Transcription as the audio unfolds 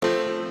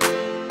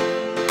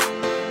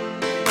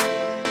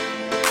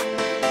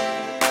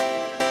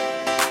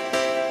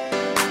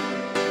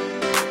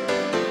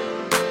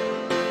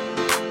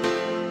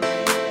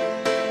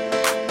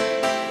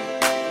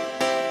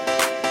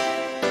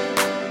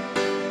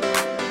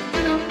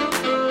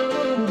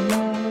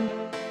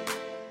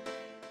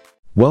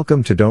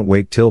Welcome to Don't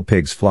Wait Till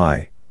Pigs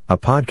Fly, a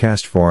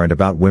podcast for and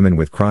about women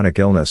with chronic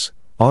illness,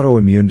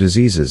 autoimmune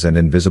diseases and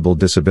invisible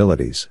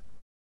disabilities.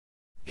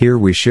 Here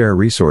we share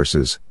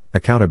resources,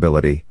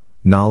 accountability,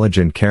 knowledge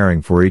and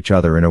caring for each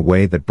other in a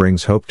way that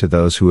brings hope to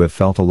those who have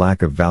felt a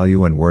lack of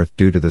value and worth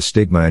due to the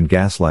stigma and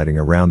gaslighting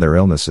around their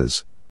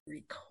illnesses.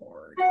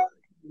 Record. Here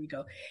we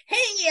go.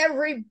 Hey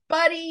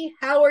everybody,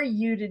 how are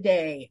you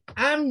today?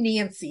 I'm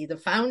Nancy, the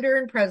founder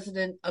and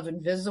president of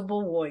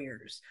Invisible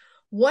Warriors.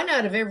 1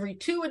 out of every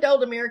 2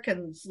 adult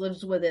Americans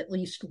lives with at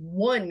least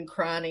one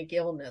chronic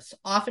illness,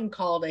 often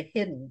called a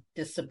hidden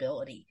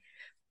disability.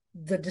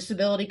 The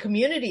disability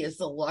community is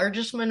the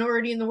largest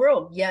minority in the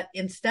world, yet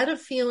instead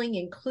of feeling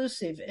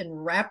inclusive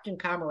and wrapped in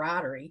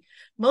camaraderie,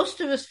 most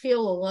of us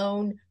feel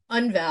alone,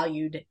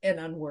 unvalued, and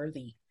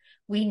unworthy.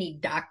 We need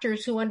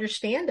doctors who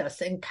understand us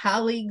and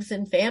colleagues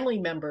and family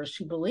members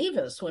who believe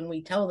us when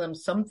we tell them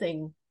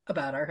something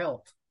about our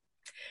health.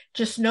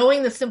 Just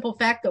knowing the simple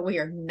fact that we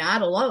are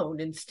not alone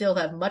and still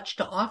have much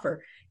to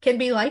offer can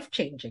be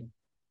life-changing.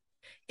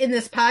 In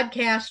this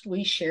podcast,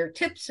 we share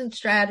tips and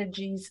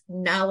strategies,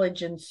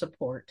 knowledge and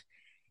support.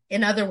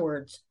 In other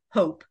words,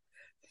 hope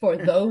for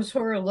those who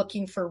are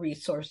looking for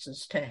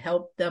resources to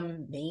help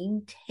them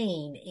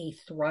maintain a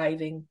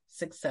thriving,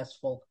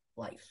 successful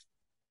life.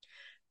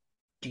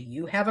 Do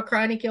you have a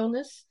chronic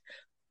illness?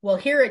 Well,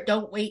 here at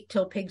Don't Wait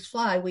Till Pigs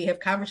Fly, we have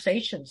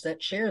conversations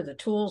that share the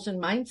tools and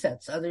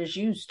mindsets others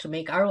use to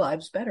make our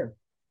lives better.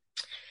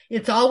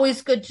 It's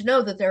always good to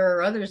know that there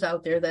are others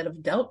out there that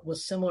have dealt with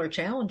similar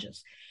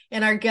challenges.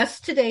 And our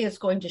guest today is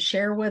going to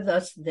share with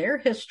us their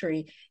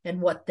history and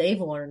what they've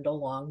learned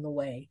along the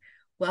way.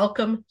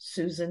 Welcome,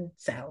 Susan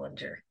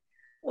Salenger.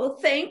 Well,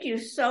 thank you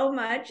so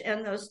much.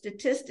 And those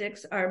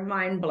statistics are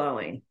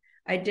mind-blowing.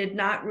 I did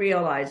not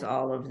realize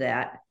all of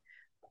that.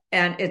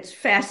 And it's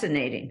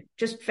fascinating,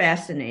 just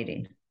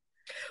fascinating.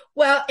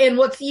 Well, and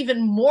what's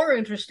even more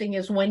interesting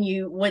is when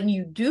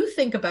you do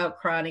think about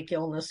chronic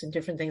illness and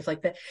different things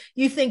like that,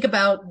 you think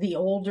about the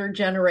older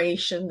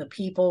generation, the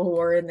people who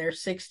are in their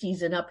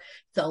 60s and up.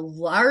 The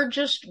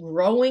largest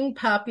growing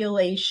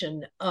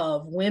population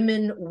of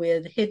women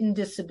with hidden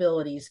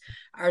disabilities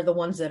are the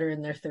ones that are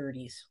in their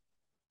 30s.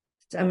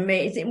 It's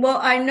amazing. Well,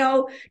 I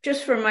know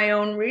just from my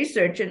own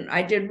research, and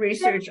I did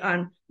research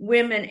on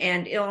women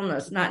and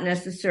illness, not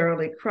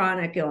necessarily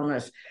chronic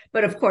illness.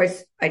 But of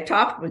course, I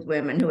talked with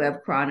women who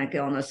have chronic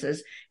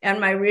illnesses,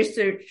 and my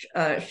research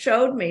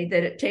showed me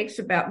that it takes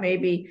about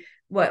maybe,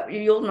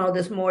 you'll know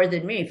this more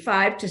than me,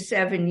 5 to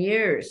 7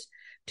 years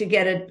to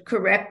get a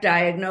correct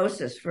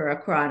diagnosis for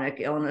a chronic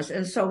illness.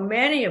 And so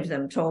many of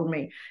them told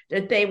me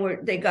that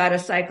they got a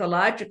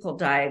psychological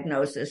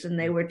diagnosis and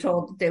they were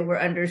told that they were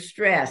under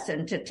stress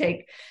and to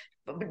take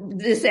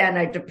this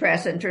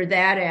antidepressant or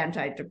that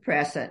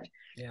antidepressant.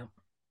 Yeah.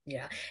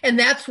 Yeah. And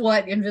that's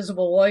what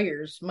Invisible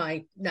Warriors,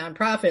 my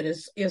nonprofit,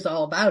 is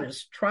all about,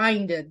 is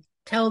trying to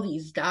tell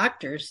these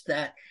doctors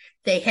that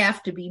they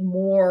have to be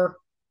more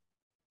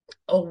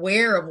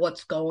aware of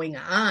what's going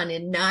on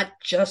and not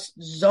just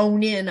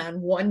zone in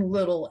on one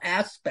little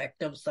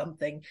aspect of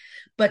something,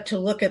 but to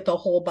look at the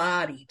whole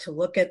body, to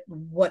look at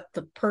what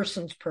the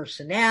person's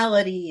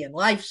personality and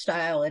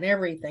lifestyle and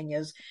everything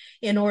is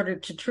in order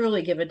to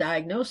truly give a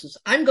diagnosis.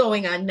 I'm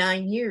going on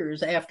 9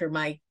 years after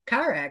my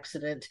car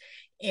accident,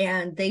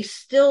 and they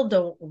still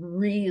don't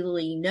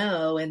really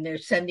know. And they're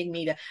sending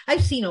me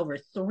I've seen over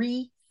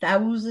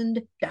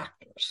 3,000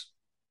 doctors.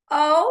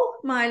 Oh,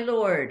 my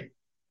Lord.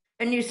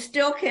 And you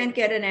still can't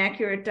get an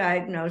accurate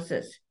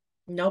diagnosis.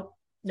 Nope.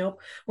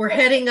 We're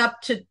heading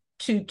up to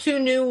 2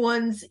 new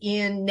ones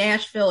in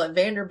Nashville at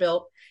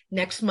Vanderbilt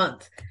next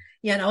month.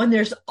 And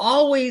there's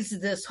always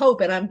this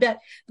hope. And I bet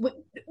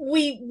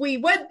we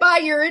went by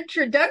your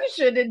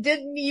introduction and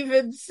didn't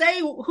even say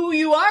who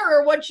you are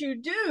or what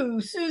you do.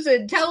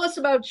 Susan, tell us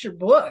about your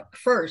book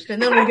first,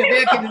 and then we'll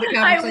get back into the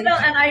conversation. I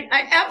will, and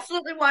I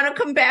absolutely want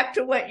to come back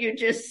to what you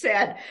just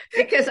said,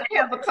 because I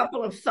have a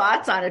couple of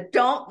thoughts on it.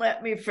 Don't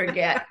let me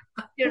forget.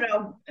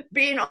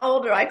 Being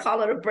older, I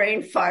call it a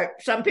brain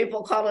fart. Some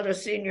people call it a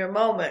senior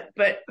moment,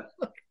 but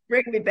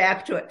bring me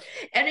back to it.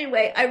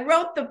 Anyway, I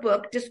wrote the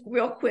book just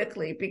real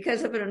quickly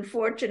because of an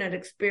unfortunate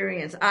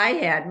experience I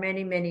had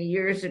many, many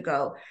years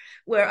ago,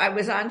 where I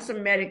was on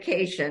some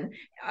medication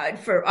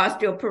for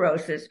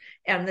osteoporosis,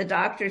 and the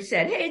doctor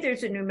said, "Hey,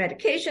 there's a new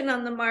medication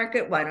on the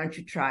market. Why don't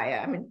you try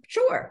it?" I mean,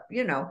 sure,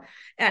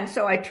 And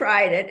so I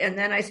tried it, and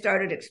then I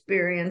started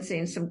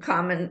experiencing some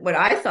what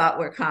I thought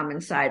were common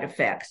side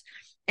effects.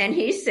 And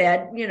he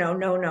said,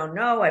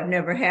 no, I've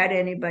never had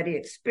anybody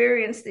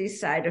experience these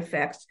side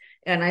effects.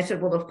 And I said,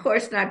 well, of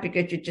course not,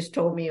 because you just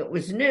told me it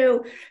was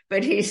new.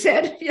 But he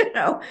said,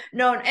 no.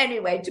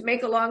 Anyway, to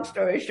make a long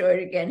story short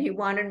again, he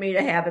wanted me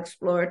to have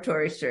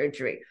exploratory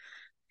surgery.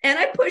 And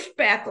I pushed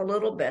back a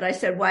little bit. I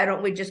said, why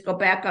don't we just go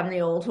back on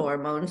the old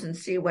hormones and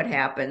see what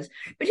happens?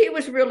 But he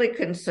was really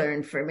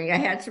concerned for me. I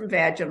had some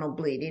vaginal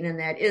bleeding, and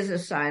that is a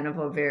sign of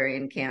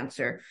ovarian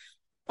cancer.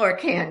 or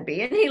can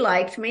be. And he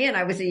liked me, and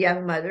I was a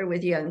young mother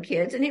with young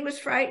kids, and he was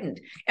frightened.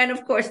 And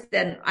of course,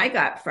 then I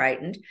got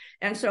frightened.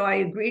 And so I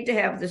agreed to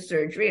have the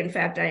surgery. In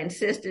fact, I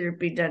insisted it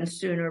be done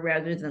sooner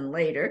rather than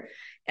later.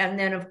 And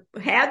then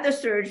had the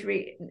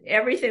surgery,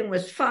 everything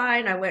was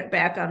fine. I went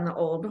back on the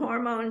old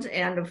hormones,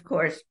 and of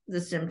course,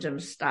 the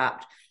symptoms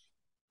stopped.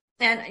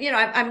 And, you know,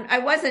 I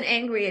wasn't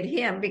angry at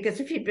him, because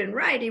if he'd been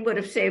right, he would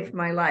have saved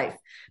my life.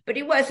 But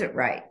he wasn't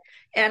right.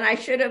 And I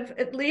should have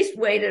at least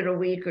waited a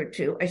week or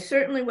two. I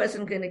certainly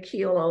wasn't going to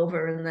keel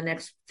over in the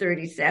next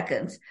 30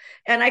 seconds.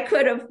 And I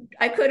could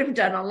have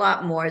done a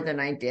lot more than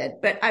I did.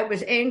 But I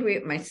was angry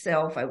at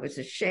myself. I was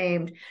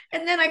ashamed.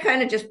 And then I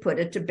kind of just put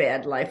it to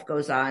bed. Life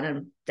goes on,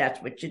 and that's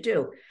what you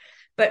do.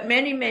 But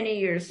many, many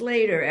years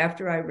later,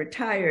 after I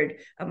retired,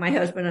 my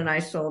husband and I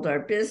sold our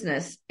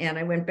business, and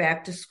I went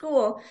back to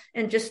school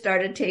and just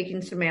started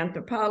taking some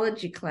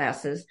anthropology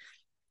classes,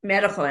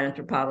 medical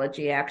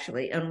anthropology,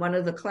 actually. And one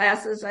of the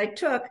classes I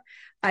took,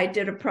 I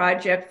did a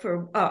project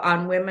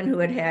on women who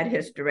had had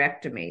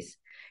hysterectomies.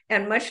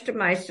 And much to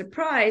my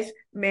surprise,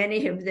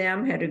 many of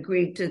them had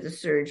agreed to the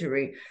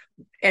surgery,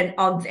 and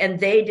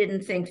they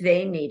didn't think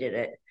they needed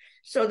it.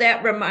 So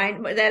that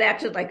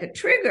acted like a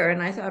trigger.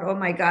 And I thought, oh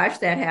my gosh,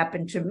 that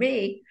happened to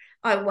me.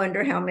 I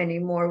wonder how many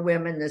more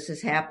women this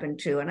has happened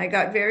to. And I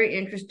got very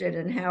interested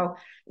in how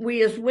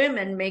we as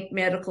women make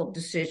medical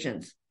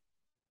decisions.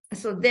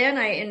 So then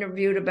I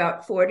interviewed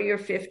about 40 or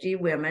 50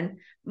 women,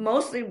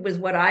 mostly with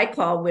what I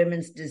call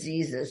women's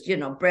diseases, you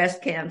know,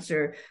 breast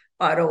cancer,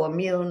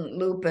 autoimmune,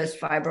 lupus,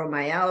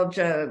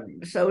 fibromyalgia,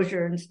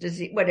 Sjögren's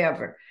disease,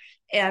 whatever.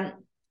 And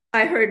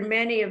I heard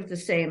many of the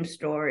same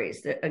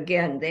stories that,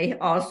 again, they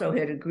also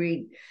had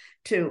agreed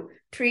to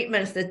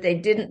treatments that they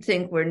didn't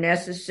think were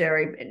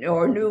necessary,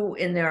 or knew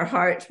in their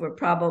hearts were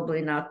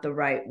probably not the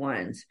right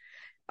ones.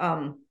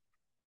 And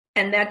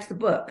that's the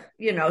book,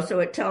 you know, so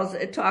it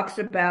talks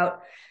about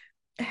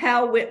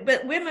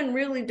but women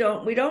really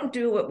we don't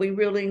do what we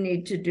really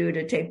need to do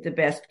to take the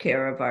best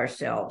care of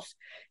ourselves.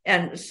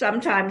 And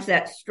sometimes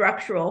that's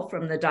structural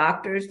from the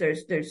doctors.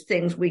 There's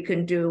things we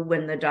can do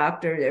when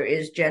there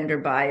is gender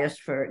bias,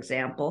 for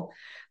example.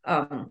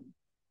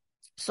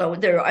 So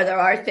there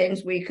are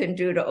things we can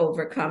do to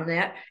overcome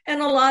that.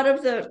 And a lot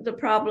of the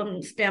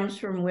problem stems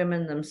from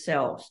women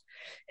themselves.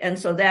 And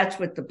so that's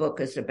what the book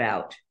is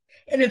about.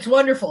 And it's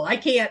wonderful. I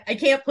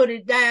can't put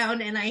it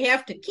down, and I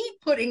have to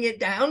keep putting it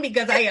down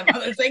because I have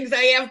other things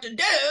I have to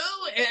do.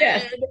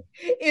 And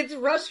It's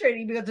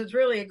frustrating because it's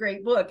really a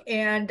great book.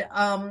 And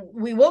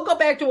we will go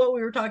back to what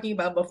we were talking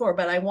about before,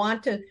 but I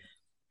want to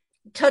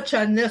touch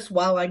on this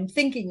while I'm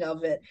thinking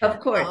of it. Of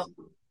course.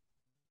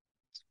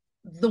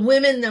 The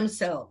women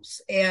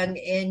themselves, and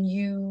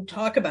you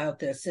talk about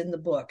this in the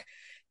book.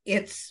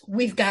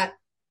 We've got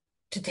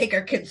to take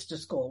our kids to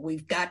school.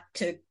 We've got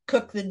to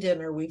cook the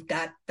dinner. We've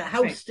got the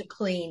house to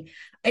clean.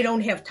 I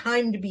don't have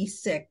time to be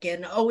sick,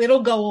 and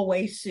it'll go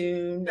away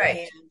soon. Right.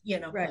 And, you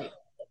know, right.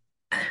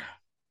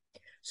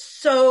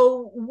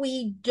 So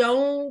we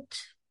don't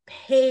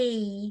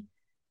pay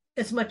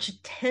as much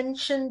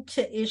attention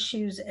to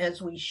issues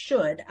as we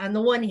should, on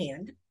the one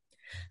hand.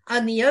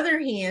 On the other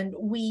hand,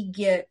 we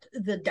get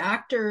the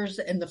doctors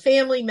and the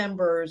family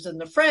members and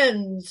the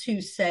friends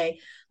who say,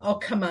 oh,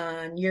 come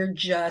on, you're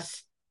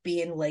just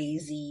being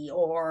lazy,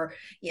 or,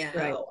 you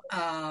know,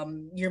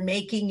 you're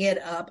making it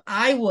up.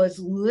 I was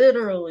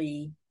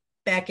literally,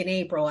 back in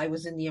April, I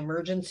was in the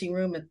emergency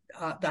room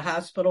at the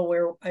hospital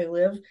where I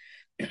live.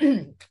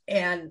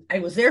 And I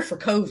was there for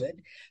COVID,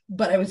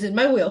 but I was in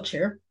my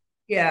wheelchair.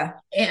 Yeah.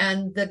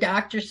 And the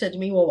doctor said to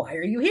me, well, why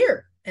are you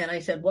here? And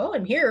I said, well,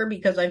 I'm here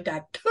because I've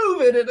got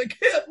COVID and I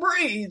can't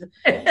breathe.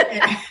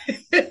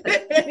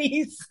 And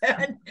he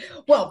said,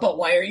 well, but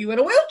why are you in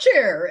a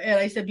wheelchair? And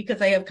I said,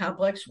 because I have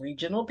complex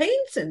regional pain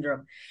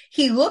syndrome.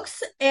 He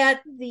looks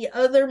at the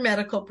other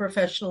medical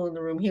professional in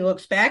the room. He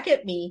looks back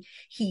at me.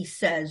 He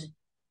says,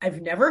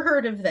 I've never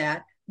heard of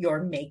that.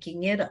 You're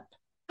making it up.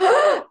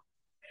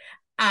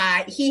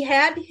 He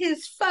had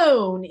his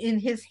phone in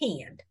his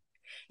hand.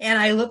 And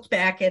I looked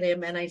back at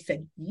him and I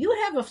said, you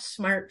have a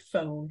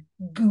smartphone,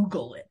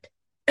 Google it.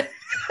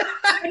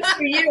 Good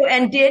for you.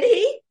 And did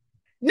he?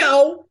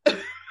 No.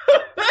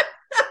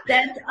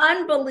 That's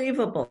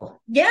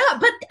unbelievable. Yeah,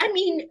 but I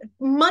mean,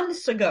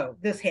 months ago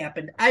this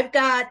happened. I've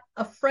got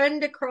a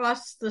friend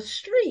across the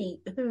street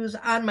who's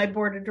on my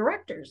board of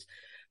directors,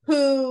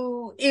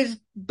 who is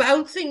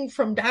bouncing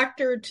from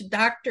doctor to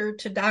doctor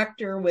to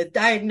doctor with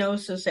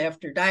diagnosis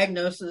after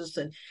diagnosis,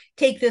 and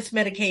take this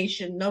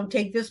medication. No,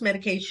 take this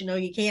medication. No,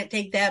 you can't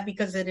take that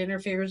because it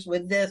interferes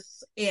with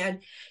this.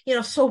 And, you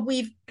know, so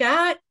we've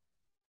got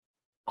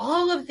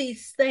all of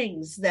these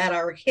things that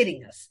are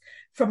hitting us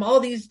from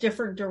all these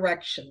different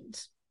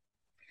directions.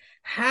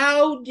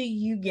 How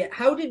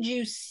did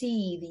you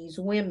see these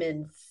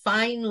women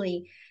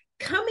finally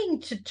coming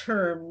to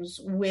terms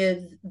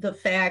with the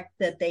fact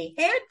that they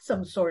had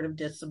some sort of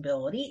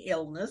disability,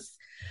 illness,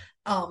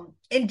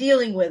 and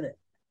dealing with it?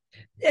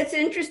 It's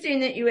interesting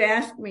that you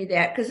asked me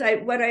that, because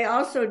what I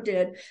also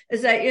did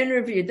is I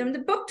interviewed them. The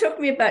book took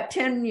me about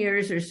 10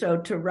 years or so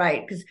to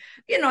write because,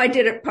 I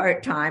did it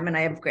part-time and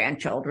I have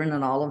grandchildren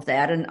and all of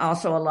that, and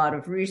also a lot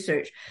of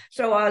research.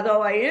 So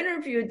although I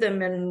interviewed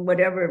them in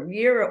whatever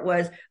year it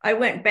was, I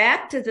went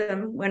back to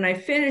them when I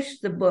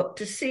finished the book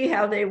to see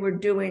how they were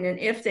doing and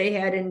if they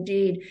had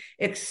indeed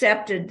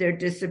accepted their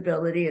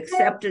disability,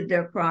 accepted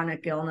their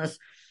chronic illness.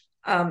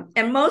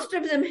 And most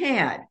of them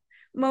had.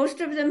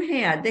 Most of them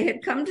had. They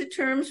had come to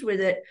terms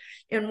with it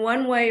in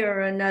one way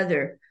or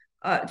another,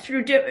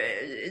 through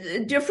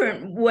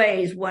different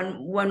ways.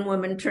 One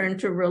woman turned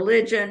to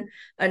religion.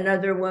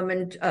 Another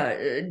woman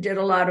did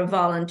a lot of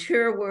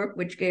volunteer work,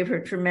 which gave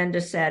her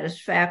tremendous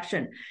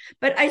satisfaction.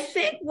 But I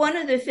think one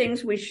of the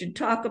things we should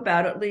talk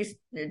about, at least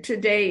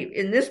today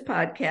in this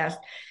podcast,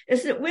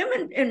 is that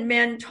women and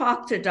men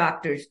talk to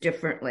doctors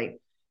differently.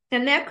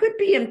 And that could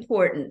be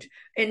important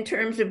in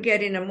terms of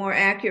getting a more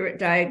accurate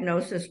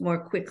diagnosis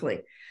more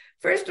quickly.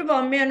 First of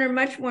all, men are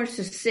much more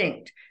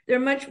succinct. They're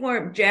much more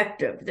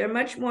objective. They're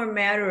much more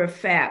matter of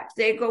fact.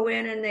 They go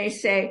in and they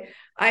say,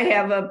 I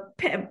have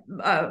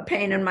a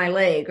pain in my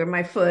leg or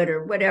my foot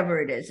or whatever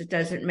it is. It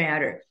doesn't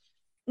matter.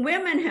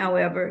 Women,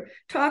 however,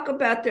 talk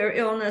about their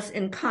illness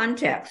in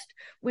context.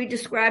 We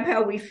describe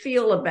how we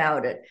feel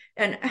about it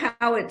and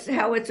how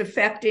it's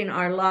affecting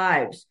our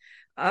lives.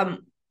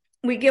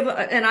 We give,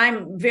 and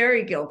I'm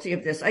very guilty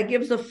of this, I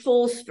give the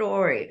full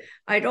story.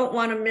 I don't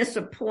want to miss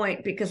a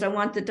point because I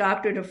want the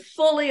doctor to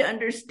fully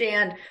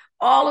understand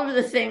all of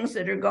the things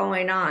that are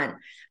going on.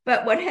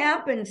 But what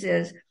happens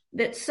is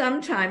that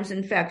sometimes,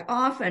 in fact,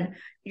 often,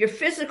 your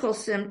physical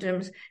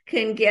symptoms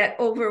can get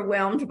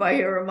overwhelmed by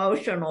your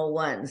emotional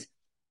ones.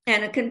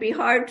 And it can be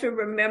hard to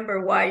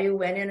remember why you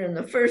went in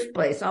the first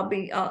place.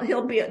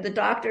 The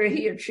doctor,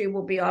 he or she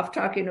will be off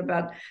talking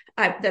about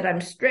that I'm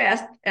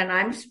stressed. And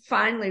I'm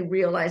finally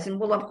realizing,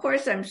 well, of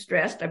course I'm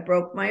stressed. I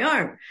broke my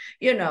arm,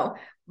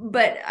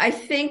 but I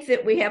think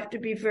that we have to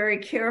be very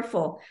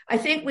careful. I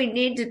think we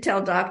need to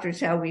tell doctors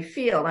how we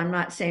feel. I'm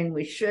not saying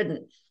we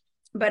shouldn't,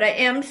 but I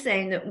am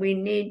saying that we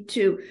need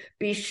to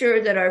be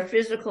sure that our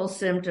physical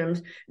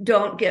symptoms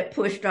don't get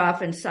pushed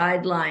off and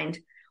sidelined.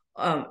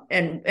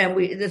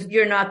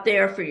 You're not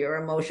there for your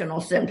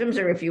emotional symptoms,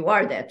 or if you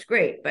are, that's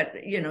great. But,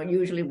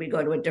 usually we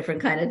go to a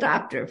different kind of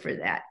doctor for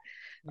that.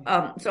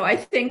 So I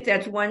think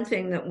that's one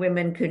thing that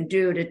women can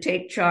do to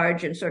take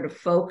charge and sort of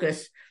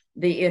focus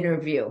the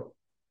interview.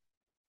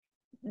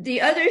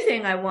 The other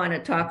thing I want to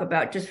talk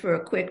about just for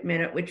a quick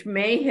minute, which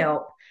may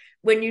help,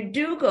 when you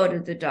do go to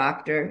the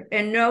doctor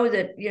and know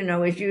that,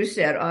 as you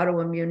said,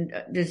 autoimmune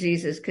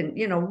diseases can,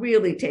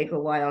 really take a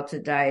while to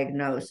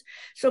diagnose.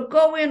 So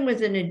go in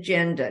with an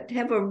agenda,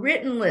 have a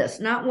written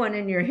list, not one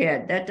in your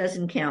head. That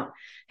doesn't count.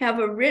 Have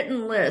a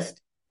written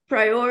list,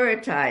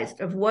 prioritized,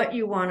 of what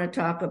you want to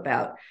talk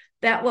about.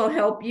 That will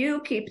help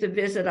you keep the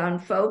visit on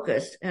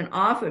focus and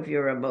off of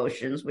your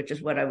emotions, which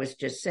is what I was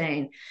just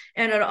saying.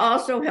 And it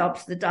also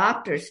helps the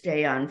doctor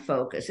stay on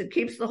focus. It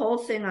keeps the whole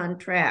thing on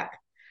track.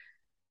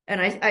 And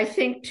I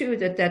think, too,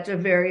 that that's a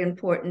very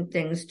important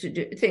thing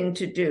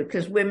to do,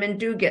 because women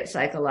do get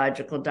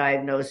psychological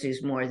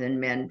diagnoses more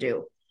than men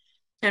do.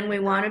 And we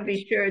want to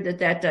be sure that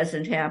that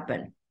doesn't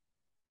happen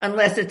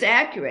unless it's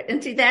accurate.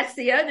 And see, that's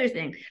the other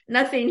thing.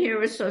 Nothing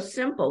here is so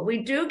simple. We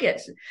do get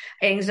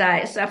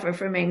suffer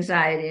from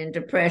anxiety and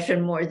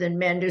depression more than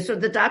men do. So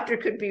the doctor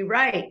could be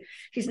right.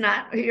 He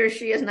or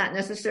she is not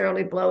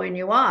necessarily blowing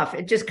you off.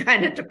 It just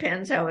kind of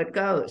depends how it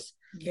goes.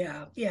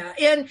 Yeah.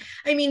 And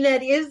I mean,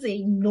 that is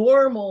a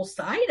normal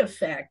side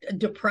effect.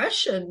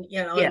 Depression,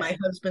 Yes. And my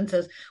husband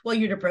says, well,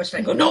 you're depressed.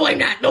 I go, no, I'm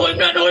not. No, I'm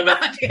not. No, I'm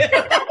not.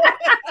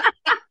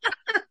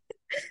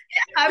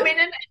 I mean,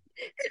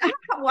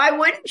 why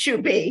wouldn't you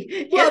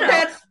be? Well,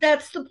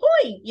 that's the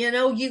point.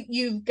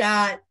 You've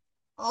got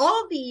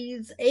all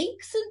these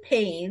aches and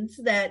pains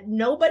that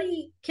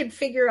nobody can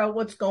figure out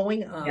what's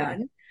going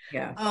on.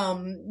 Yeah.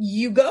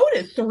 You go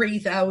to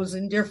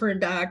 3,000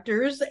 different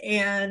doctors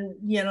and,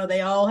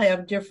 they all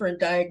have different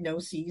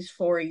diagnoses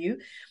for you.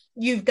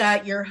 You've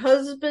got your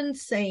husband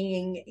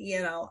saying,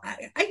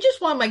 I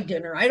just want my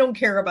dinner. I don't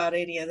care about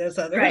any of this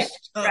other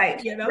stuff.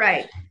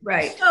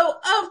 Right. So,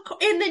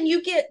 and then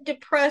you get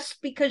depressed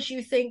because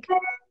you think,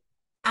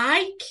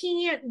 I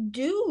can't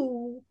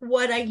do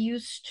what I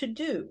used to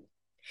do.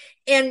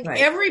 And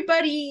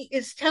everybody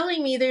is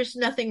telling me there's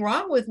nothing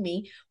wrong with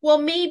me.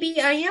 Well,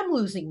 maybe I am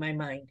losing my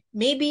mind.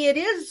 Maybe it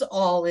is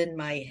all in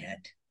my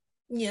head.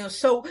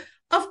 So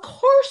of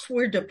course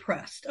we're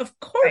depressed. Of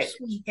course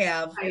we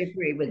have. I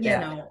agree with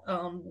that.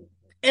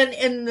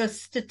 And the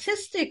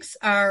statistics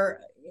are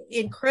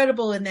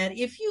incredible in that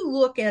if you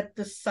look at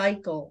the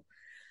cycle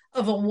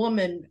of a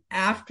woman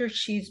after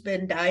she's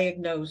been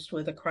diagnosed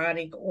with a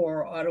chronic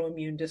or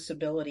autoimmune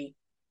disability,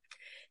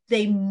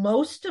 they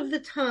most of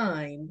the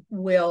time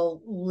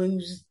will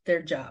lose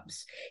their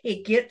jobs.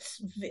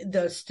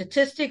 The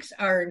statistics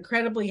are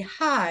incredibly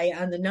high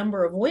on the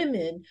number of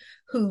women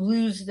who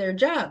lose their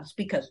jobs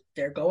because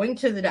they're going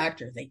to the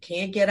doctor. They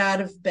can't get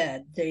out of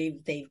bed.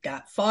 They've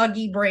got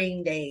foggy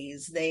brain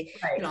days.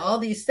 Right. All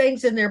these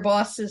things, and their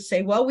bosses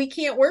say, well, we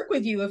can't work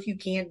with you if you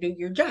can't do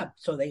your job.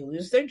 So they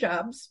lose their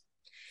jobs.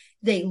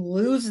 They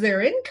lose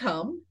their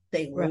income.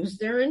 They lose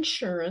their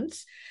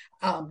insurance.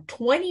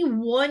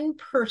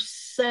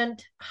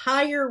 21%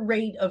 higher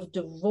rate of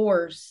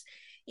divorce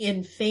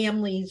in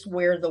families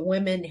where the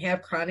women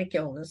have chronic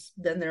illness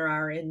than there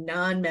are in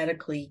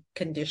non-medically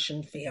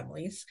conditioned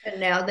families. And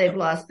now they've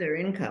lost their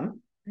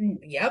income.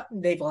 Yep,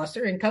 they've lost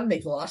their income.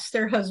 They've lost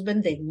their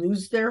husband. They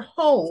lose their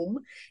home.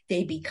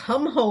 They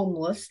become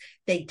homeless.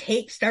 They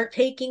start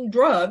taking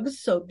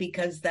drugs. So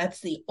because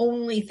that's the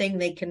only thing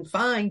they can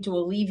find to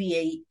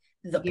alleviate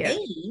the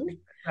pain.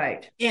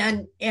 Right.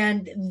 And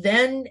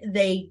then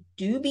they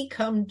do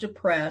become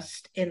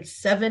depressed, and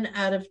 7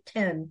 out of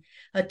 10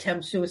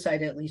 attempt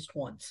suicide at least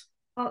once.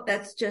 Oh,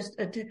 that's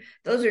just,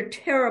 those are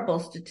terrible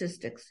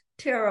statistics.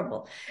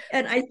 Terrible.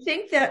 And I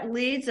think that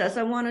leads us,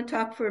 I want to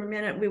talk for a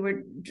minute. We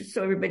were, just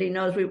so everybody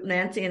knows,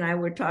 Nancy and I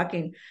were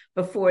talking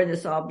before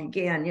this all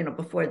began,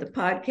 before the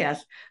podcast,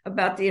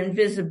 about the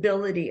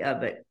invisibility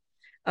of it,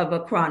 of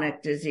a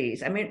chronic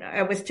disease. I mean,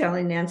 I was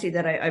telling Nancy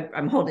that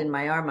I'm holding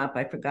my arm up.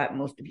 I forgot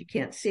most of you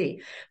can't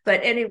see.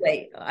 But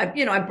anyway,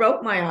 I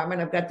broke my arm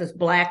and I've got this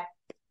black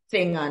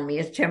thing on me.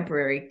 It's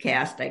temporary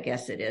cast, I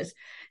guess it is.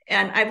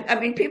 And I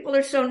mean, people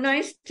are so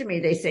nice to me.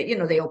 They say,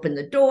 they open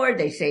the door.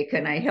 They say,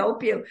 can I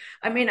help you?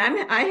 I mean,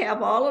 I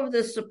have all of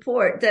the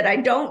support that I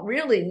don't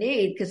really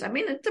need because,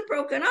 it's a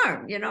broken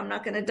arm. I'm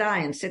not going to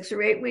die in 6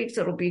 or 8 weeks.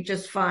 It'll be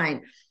just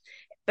fine.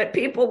 But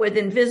people with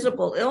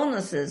invisible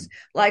illnesses,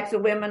 like the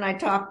women I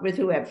talked with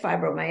who have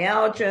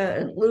fibromyalgia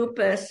and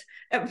lupus,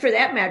 for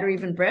that matter,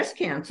 even breast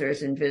cancer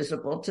is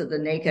invisible to the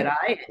naked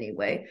eye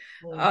anyway.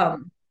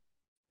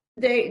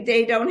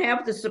 They don't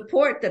have the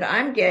support that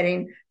I'm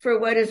getting for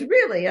what is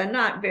really a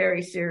not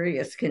very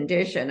serious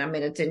condition.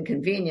 It's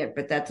inconvenient,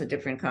 but that's a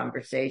different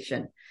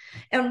conversation.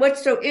 And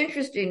what's so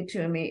interesting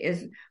to me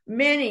is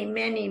many,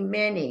 many,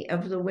 many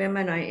of the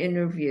women I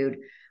interviewed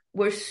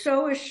were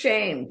so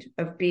ashamed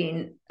of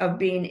being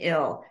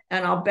ill.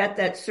 And I'll bet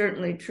that's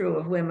certainly true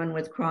of women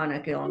with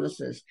chronic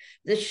illnesses.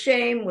 The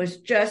shame was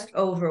just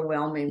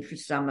overwhelming for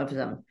some of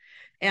them.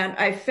 And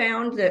I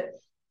found that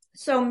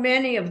so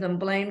many of them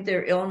blamed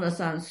their illness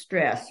on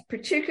stress,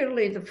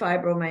 particularly the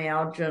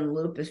fibromyalgia and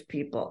lupus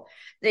people.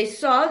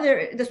 This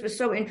was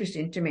so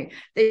interesting to me.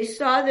 They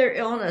saw their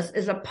illness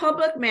as a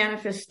public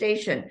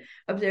manifestation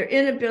of their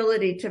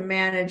inability to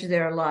manage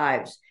their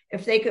lives.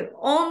 If they could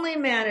only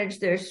manage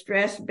their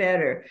stress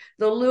better,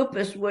 the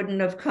lupus wouldn't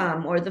have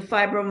come or the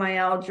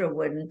fibromyalgia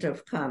wouldn't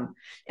have come.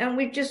 And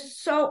we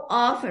just so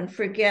often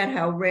forget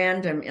how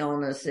random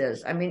illness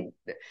is.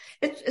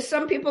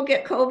 Some people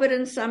get COVID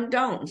and some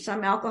don't.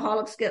 Some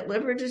alcoholics get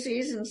liver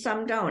disease and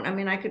some don't.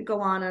 I could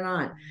go on and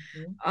on.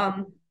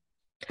 Mm-hmm.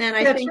 And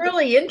I think that's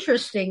really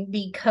interesting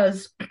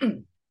because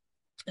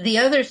the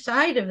other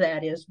side of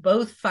that is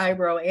both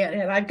fibro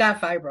and I've got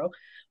fibro,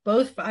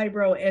 both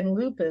fibro and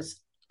lupus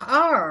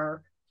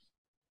are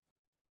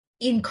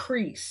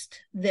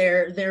increased.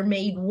 They're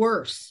made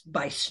worse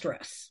by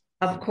stress.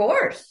 Of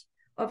course.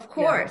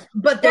 Yeah.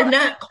 But they're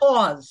not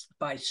caused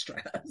by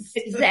stress.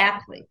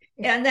 Exactly.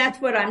 And that's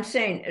what I'm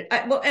saying.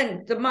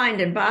 And the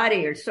mind and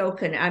body are so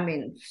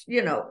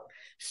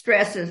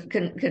stress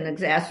can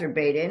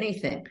exacerbate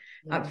anything,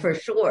 for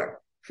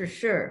sure.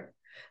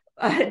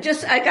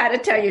 I got to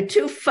tell you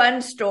 2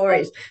 fun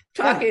stories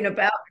talking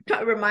about,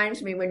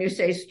 reminds me when you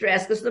say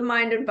stress, because the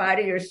mind and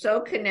body are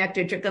so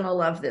connected. You're going to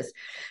love this.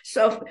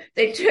 So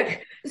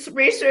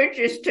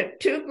researchers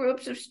took 2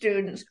 groups of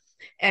students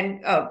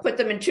and put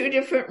them in 2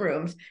 different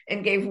rooms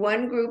and gave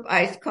one group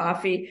iced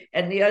coffee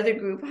and the other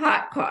group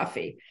hot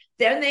coffee.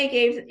 Then they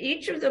gave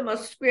each of them a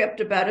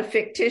script about a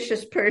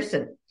fictitious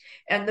person.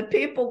 And the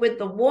people with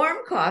the warm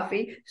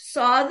coffee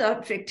saw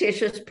the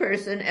fictitious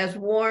person as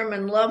warm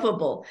and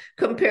lovable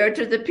compared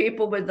to the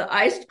people with the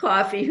iced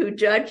coffee who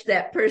judged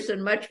that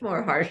person much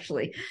more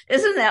harshly.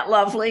 Isn't that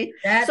lovely?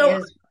 So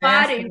our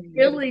body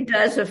really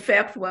does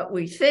affect what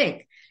we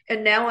think.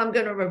 And now I'm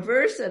going to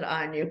reverse it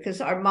on you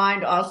because our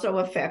mind also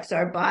affects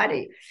our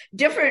body.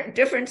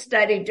 Different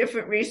study,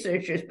 different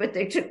researchers, but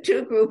they took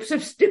 2 groups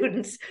of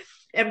students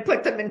and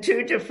put them in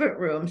 2 different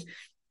rooms.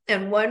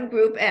 And one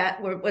group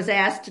was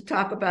asked to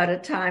talk about a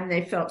time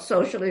they felt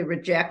socially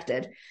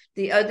rejected.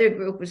 The other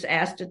group was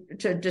asked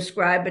to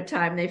describe a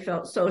time they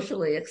felt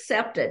socially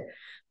accepted.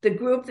 The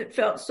group that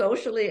felt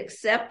socially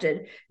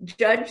accepted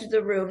judged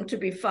the room to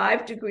be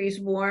 5 degrees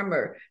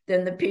warmer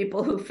than the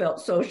people who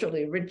felt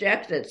socially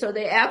rejected. So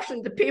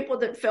the people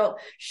that felt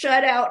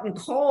shut out and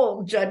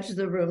cold judged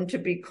the room to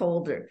be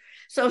colder.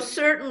 So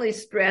certainly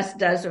stress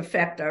does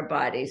affect our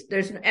bodies.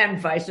 And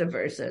vice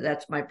versa.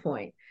 That's my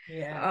point.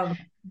 Yeah. Um,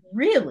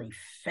 Really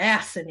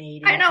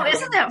fascinating. I know,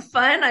 isn't that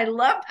fun? I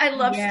love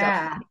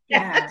stuff.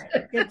 Yeah,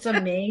 it's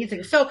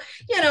amazing. So,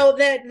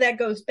 that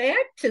goes back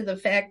to the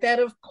fact that,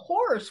 of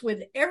course,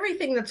 with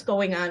everything that's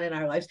going on in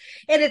our lives,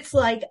 and it's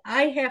like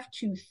I have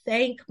to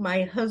thank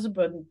my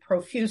husband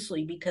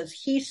profusely because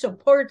he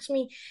supports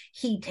me,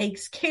 he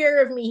takes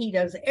care of me, he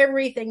does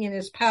everything in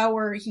his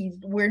power.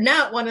 We're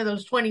not one of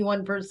those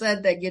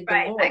 21% that get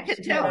Right, divorced, I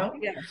can tell.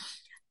 Yeah.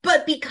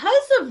 But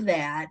because of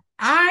that,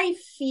 I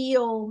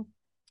feel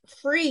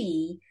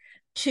free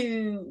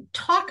to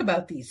talk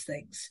about these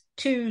things,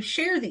 to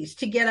share these,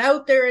 to get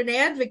out there and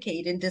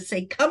advocate and to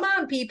say, come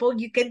on,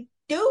 people, you can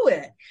do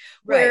it.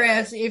 Right.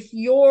 Whereas if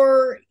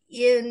you're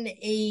in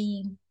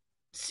a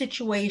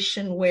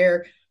situation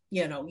where,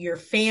 your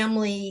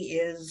family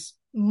is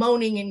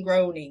moaning and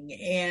groaning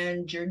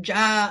and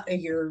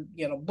your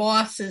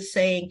boss is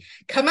saying,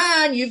 come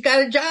on, you've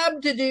got a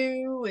job to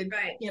do. And,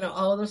 right.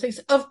 All of those things.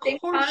 Of Think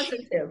course.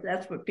 positive.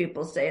 That's what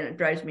people say. And it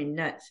drives me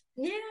nuts.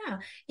 Yeah.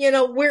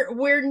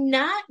 We're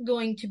not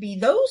going to be,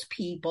 those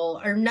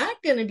people are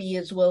not going to be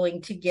as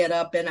willing to get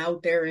up and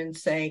out there and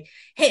say,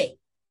 hey,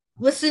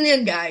 listen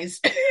in, guys.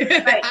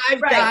 Right,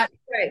 I've got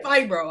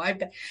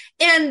fibro.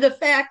 And the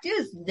fact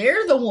is,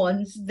 they're the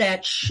ones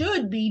that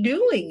should be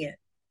doing it.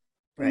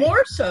 Right.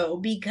 More so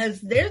because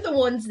they're the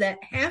ones that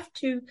have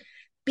to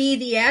be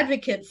the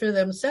advocate for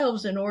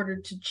themselves in order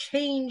to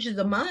change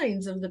the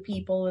minds of the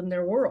people in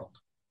their world.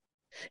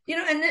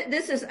 And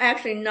this is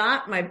actually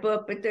not my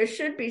book, but there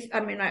should be,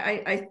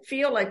 I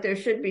feel like there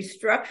should be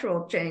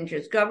structural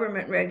changes,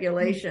 government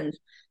regulations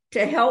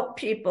to help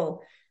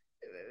people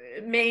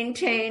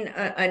maintain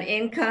an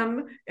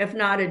income, if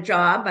not a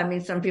job. I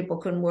mean, some people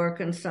can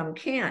work and some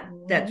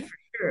can't. That's for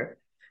sure.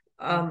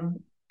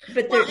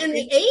 But and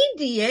the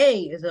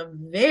ADA is a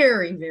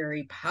very,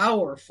 very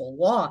powerful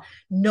law.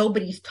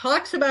 Nobody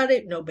talks about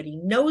it, nobody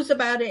knows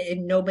about it,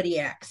 and nobody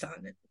acts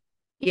on it.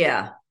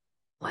 Yeah.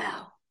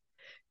 Wow.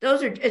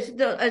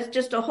 It's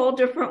just a whole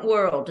different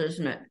world,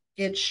 isn't it?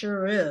 It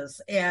sure is.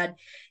 And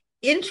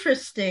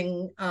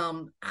interesting,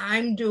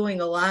 I'm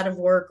doing a lot of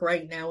work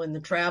right now in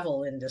the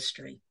travel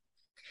industry.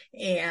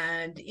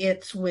 And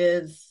it's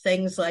with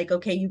things like,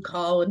 okay, you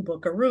call and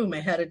book a room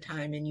ahead of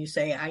time and you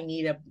say, I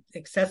need an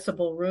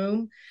accessible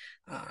room.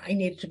 I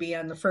need it to be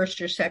on the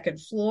first or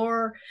second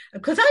floor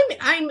because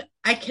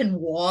I can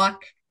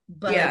walk,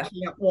 but I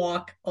can't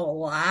walk a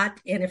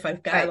lot. And if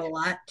I've got a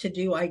lot to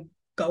do, I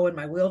go in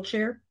my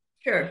wheelchair.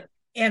 Sure.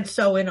 And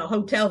so in a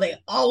hotel, they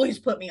always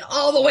put me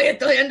all the way at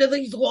the end of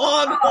these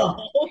long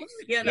halls,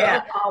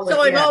 Yeah, always,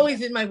 so I'm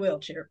always in my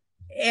wheelchair.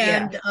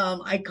 And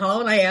I call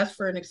and I ask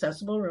for an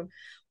accessible room.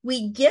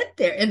 We get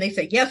there and they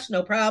say, yes,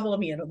 no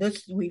problem.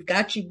 We've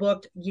got you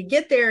booked. You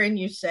get there and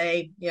you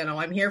say,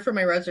 I'm here for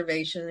my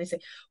reservation. And they say,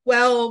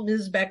 well,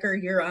 Ms. Becker,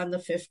 you're on the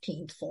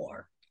 15th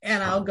floor.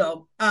 And I'll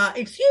go,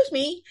 excuse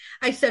me.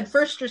 I said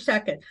first or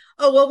second.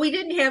 Oh, well, we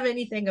didn't have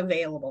anything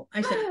available.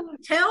 I said,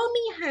 tell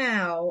me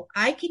how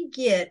I can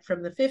get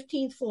from the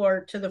 15th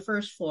floor to the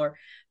first floor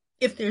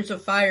if there's a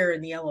fire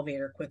and the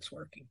elevator quits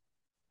working.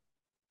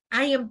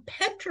 I am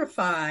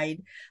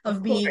petrified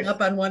of being up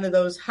on one of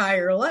those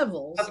higher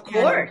levels. Of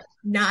course.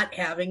 And not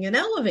having an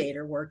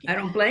elevator working. I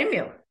don't blame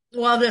you.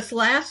 Well, this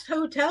last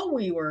hotel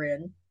we were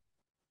in,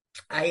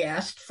 I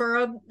asked for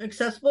an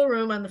accessible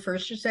room on the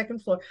first or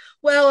second floor.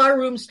 Well, our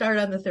rooms start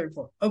on the third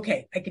floor.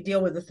 Okay, I could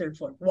deal with the third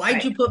floor.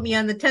 Why'd you put me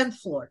on the 10th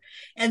floor?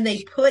 And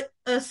they put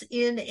us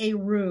in a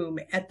room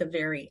at the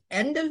very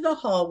end of the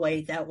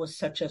hallway. That was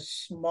such a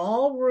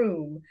small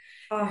room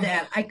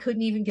that I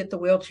couldn't even get the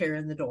wheelchair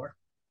in the door.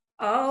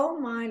 Oh,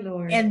 my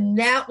Lord. And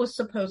that was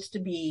supposed to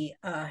be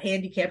a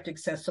handicapped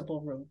accessible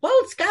room. Well,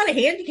 it's got a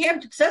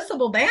handicapped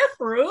accessible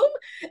bathroom.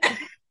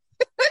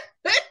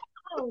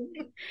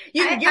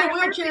 You can get a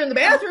wheelchair in the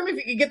bathroom if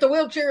you can get the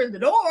wheelchair in the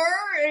door.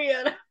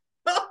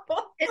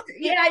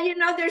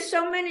 There's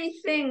so many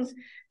things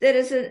that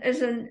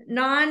as a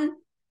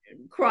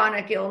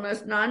non-chronic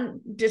illness,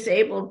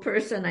 non-disabled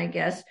person, I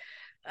guess,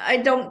 I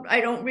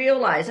don't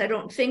realize, I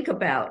don't think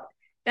about.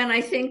 And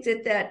I think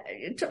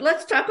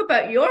let's talk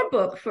about your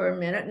book for a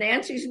minute.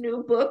 Nancy's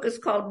new book is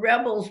called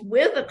Rebels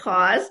with a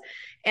Cause.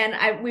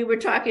 And we were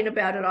talking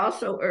about it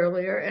also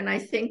earlier. And I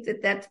think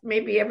that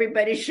maybe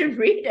everybody should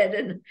read it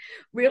and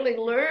really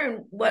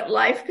learn what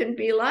life can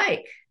be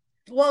like.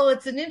 Well,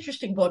 it's an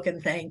interesting book,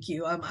 and thank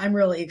you. I'm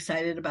really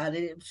excited about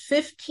it.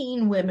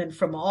 15 women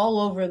from all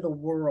over the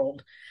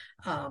world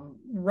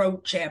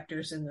wrote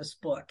chapters in this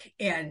book.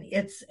 And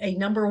it's a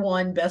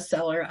 #1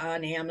 bestseller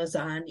on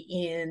Amazon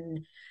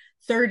in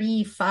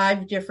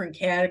 35 different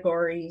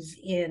categories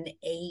in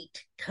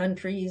 8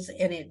 countries,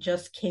 and it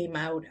just came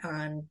out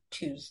on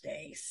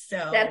Tuesday.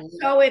 So that's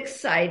so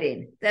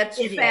exciting. That's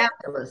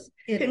fabulous.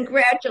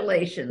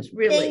 Congratulations,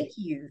 really.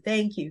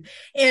 Thank you.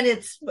 And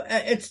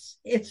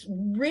it's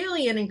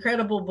really an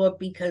incredible book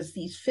because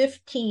these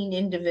 15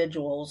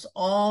 individuals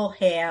all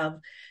have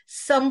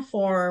some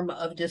form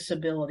of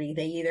disability.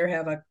 They either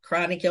have a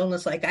chronic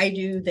illness like I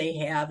do, they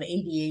have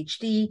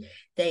ADHD,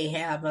 they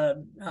have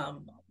a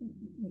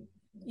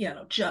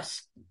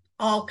just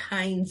all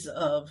kinds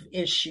of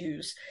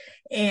issues.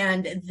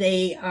 And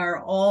the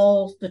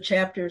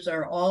chapters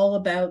are all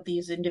about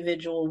these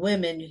individual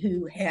women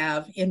who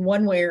have, in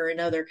one way or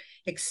another,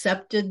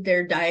 accepted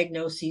their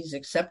diagnoses,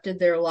 accepted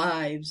their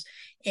lives,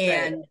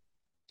 and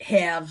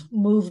have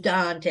moved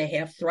on to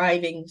have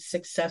thriving,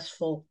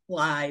 successful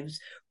lives,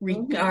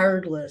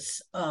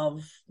 regardless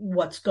of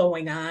what's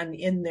going on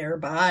in their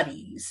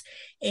bodies.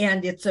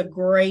 And it's a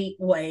great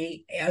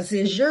way, as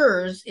is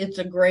yours, it's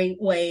a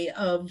great way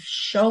of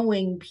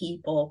showing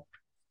people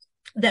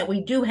that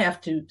we do have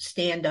to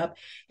stand up.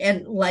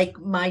 And like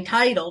my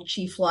title,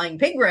 Chief Flying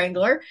Pig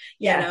Wrangler,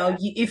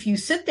 if you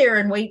sit there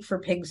and wait for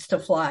pigs to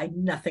fly,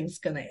 nothing's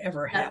going to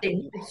ever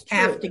happen. You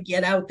have to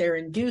get out there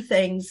and do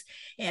things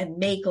and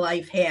make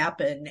life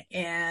happen.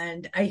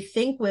 And I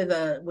think with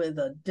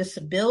a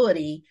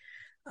disability,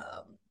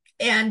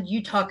 and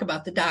you talk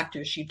about the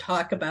doctors, you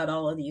talk about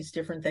all of these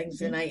different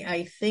things. And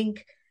I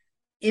think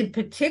in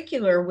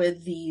particular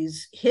with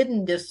these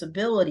hidden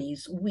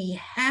disabilities, we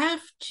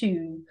have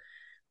to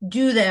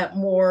do that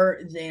more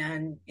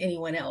than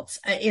anyone else.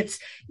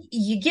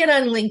 You get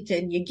on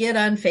LinkedIn, you get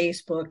on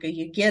Facebook,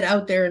 you get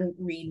out there and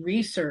read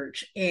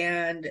research,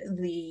 and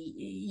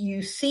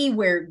you see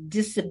where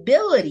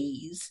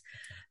disabilities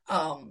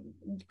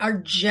are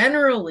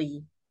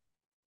generally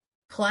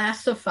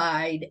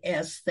classified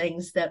as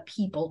things that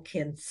people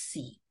can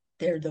see.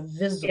 They're the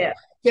visible. Yeah.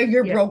 They're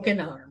your broken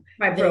arm.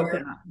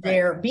 Broken arm.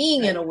 They're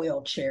being in a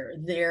wheelchair.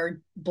 They're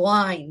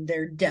blind.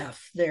 They're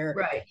deaf. They're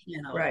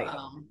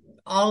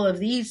all of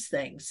these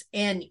things.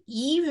 And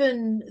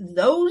even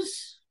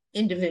those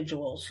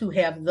individuals who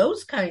have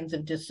those kinds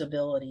of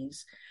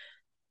disabilities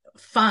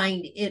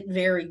find it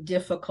very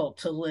difficult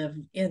to live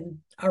in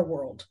our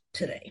world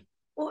today.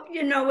 Well,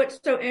 what's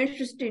so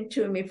interesting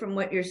to me from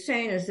what you're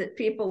saying is that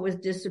people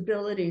with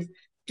disabilities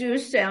do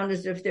sound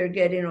as if they're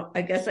getting,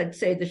 I guess I'd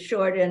say, the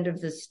short end of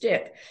the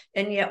stick.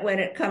 And yet when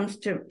it comes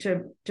to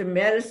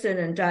medicine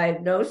and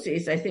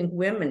diagnoses, I think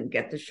women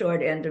get the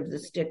short end of the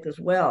stick as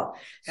well.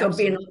 So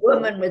Absolutely. Being a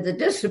woman with a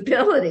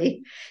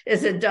disability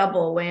is a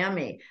double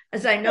whammy.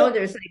 As I know,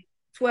 there's like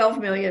 12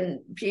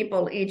 million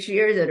people each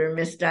year that are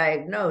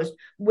misdiagnosed.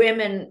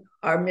 Women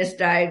are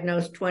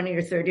misdiagnosed 20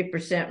 or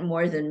 30%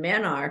 more than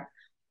men are.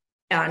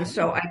 And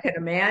so I can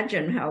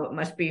imagine how it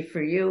must be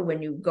for you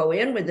when you go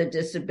in with a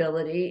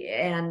disability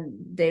and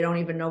they don't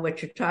even know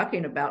what you're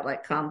talking about,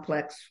 like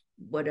complex,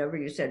 whatever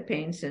you said,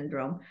 pain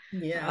syndrome.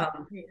 Yeah.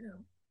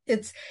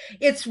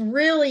 It's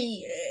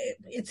really,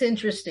 it's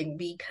interesting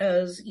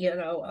because,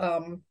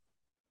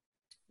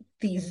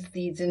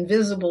 these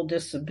invisible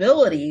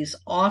disabilities,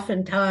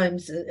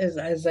 oftentimes,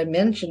 as I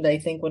mentioned, I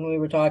think when we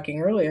were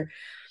talking earlier,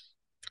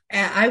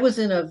 I was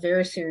in a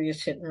very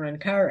serious hit and run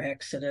car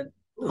accident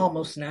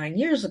almost 9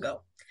 years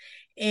ago.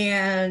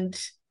 And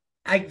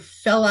I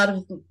fell out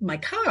of my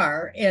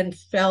car and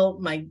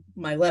my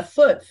left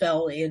foot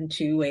fell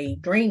into a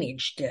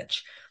drainage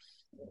ditch.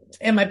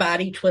 And my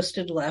body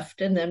twisted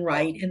left and then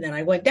right, and then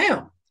I went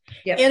down.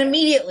 Yep. And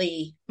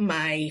immediately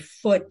my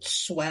foot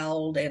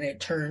swelled and it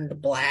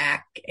turned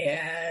black.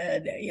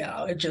 And,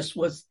 it just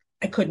was,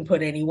 I couldn't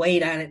put any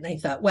weight on it. And I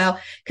thought, well,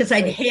 because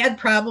I'd had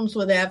problems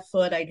with that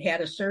foot. I'd had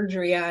a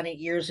surgery on it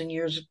years and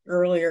years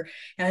earlier.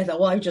 And I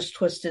thought, well, I just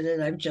twisted it.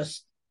 I've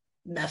just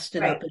messed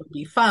it up. It'll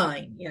be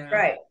fine.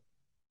 Right.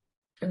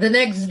 The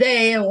next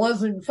day it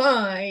wasn't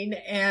fine.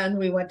 And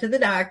we went to the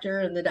doctor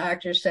and the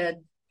doctor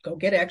said, go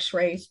get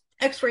x-rays.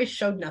 X-rays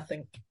showed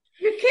nothing.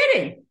 You're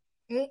kidding.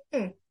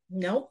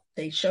 Nope.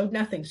 They showed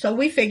nothing. So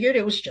we figured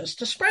it was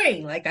just a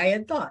sprain like I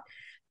had thought.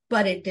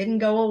 But it didn't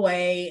go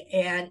away.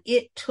 And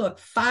it took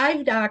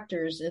 5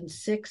 doctors in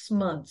 6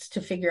 months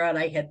to figure out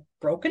I had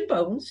broken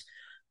bones,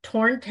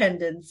 torn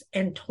tendons,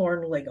 and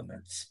torn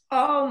ligaments.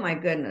 Oh my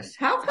goodness.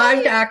 How come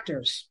 5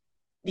 doctors.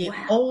 The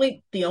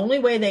only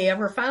way they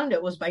ever found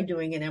it was by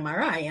doing an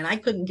MRI. And I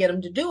couldn't get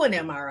them to do an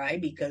MRI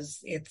because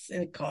it's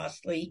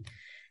costly,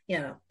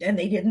 and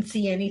they didn't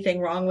see anything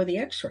wrong with the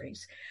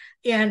x-rays.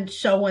 And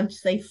so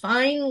once they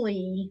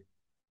finally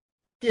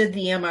did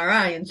the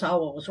MRI and saw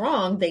what was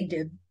wrong, they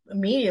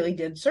immediately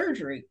did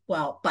surgery.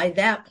 Well, by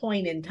that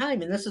point in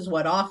time, and this is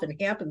what often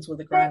happens with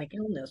a chronic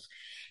illness,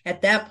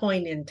 at that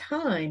point in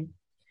time,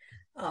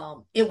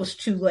 it was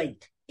too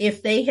late.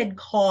 If they had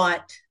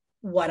caught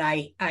what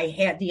I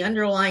had, the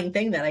underlying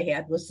thing that I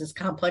had was this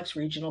complex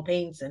regional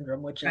pain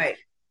syndrome, which is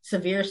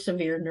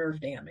severe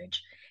nerve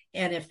damage.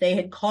 And if they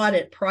had caught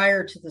it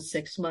prior to the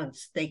 6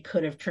 months, they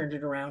could have turned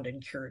it around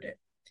and cured it.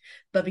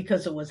 But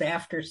because it was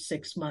after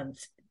 6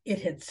 months,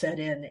 it had set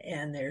in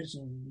and there's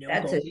no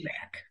going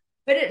back.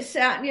 But it's,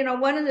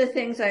 one of the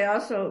things I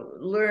also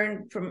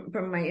learned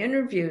from my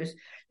interviews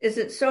is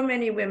that so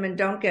many women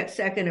don't get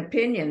second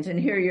opinions. And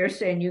here you're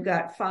saying you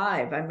got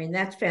 5. I mean,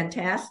 that's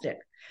fantastic.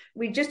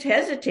 We just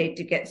hesitate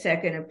to get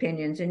second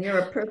opinions. And you're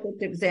a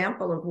perfect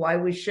example of why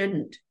we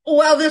shouldn't.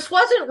 Well, this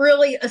wasn't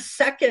really a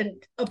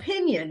second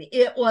opinion.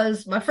 It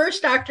was my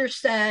first doctor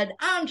said,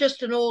 I'm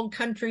just an old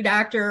country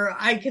doctor.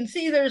 I can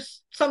see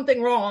there's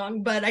something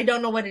wrong, but I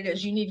don't know what it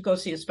is. You need to go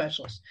see a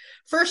specialist.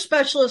 First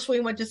specialist we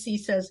went to see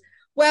says,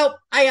 Well,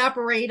 I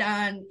operate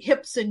on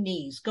hips and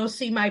knees. Go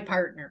see my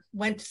partner.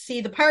 Went to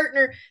see the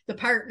partner. The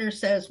partner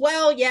says,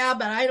 well, yeah,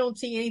 but I don't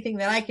see anything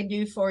that I can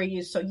do for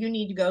you. So you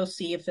need to go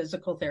see a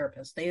physical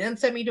therapist. They then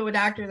sent me to a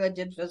doctor that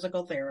did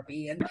physical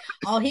therapy. And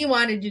all he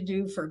wanted to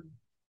do for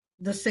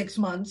the 6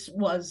 months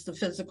was the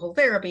physical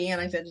therapy.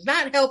 And I said, it's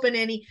not helping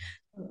any.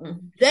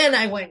 Then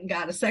I went and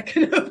got a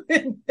second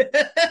opinion.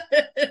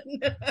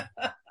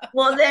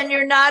 Well, then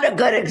you're not a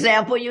good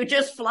example. You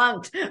just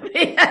flunked.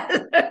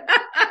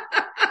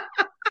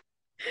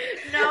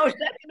 No,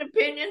 second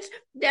opinions.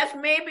 That's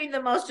maybe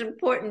the most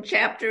important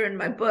chapter in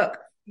my book.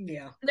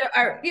 Yeah. There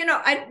are,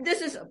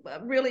 this is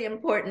really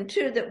important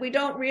too, that we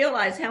don't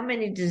realize how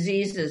many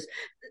diseases.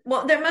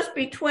 Well, there must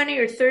be 20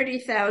 or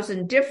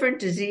 30,000 different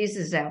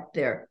diseases out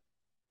there.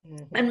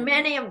 Mm-hmm. And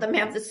many of them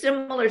have the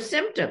similar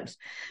symptoms.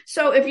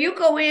 So if you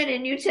go in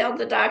and you tell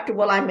the doctor,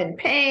 well, I'm in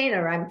pain,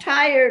 or I'm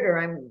tired, or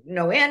I'm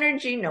no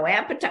energy, no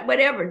appetite,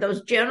 whatever,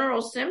 those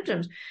general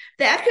symptoms,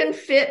 that can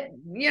fit,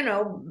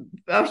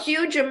 a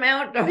huge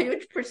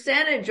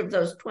percentage of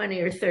those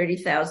 20 or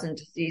 30,000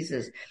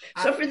 diseases.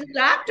 So for the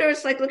doctor,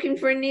 it's like looking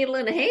for a needle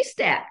in a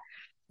haystack.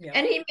 Yeah.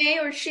 And he may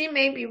or she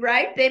may be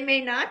right. They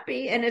may not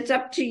be. And it's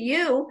up to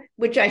you,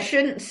 which I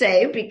shouldn't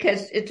say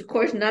because it's, of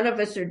course, none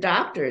of us are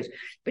doctors,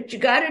 but you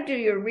got to do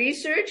your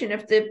research. And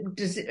if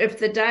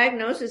the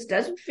diagnosis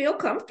doesn't feel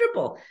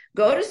comfortable,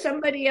 go to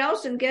somebody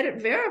else and get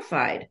it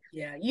verified.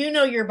 Yeah. You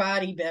know your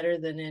body better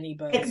than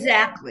anybody.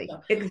 Exactly.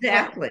 So,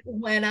 exactly.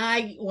 When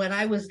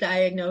I was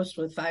diagnosed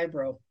with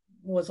fibro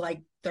was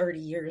like 30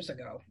 years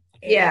ago.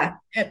 And yeah.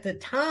 At the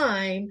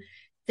time,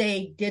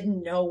 they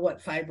didn't know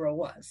what fibro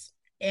was.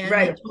 And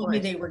right, they told me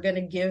they were going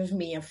to give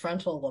me a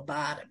frontal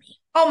lobotomy.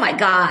 Oh, my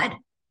God.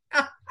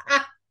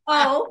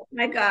 Oh,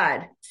 my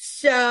God.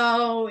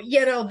 So,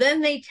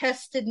 then they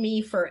tested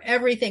me for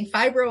everything.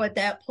 Fibro at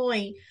that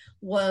point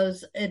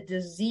was a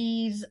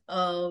disease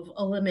of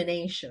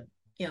elimination.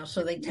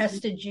 So they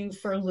tested you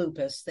for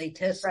lupus. They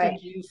tested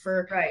you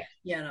for,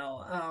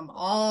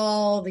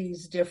 all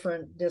these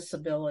different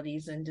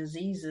disabilities and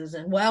diseases.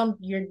 And well,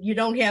 you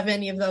don't have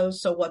any of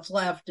those. So what's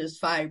left is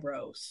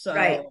fibro. So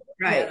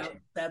right.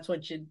 That's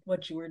what you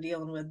were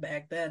dealing with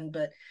back then.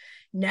 But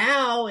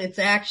now it's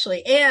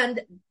actually,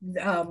 and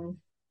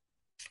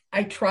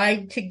I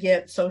tried to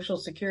get Social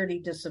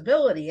Security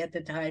disability at the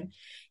time,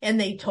 and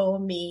they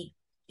told me,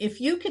 if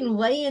you can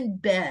lay in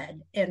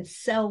bed and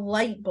sell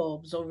light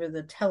bulbs over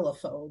the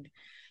telephone,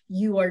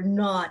 you are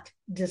not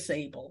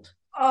disabled.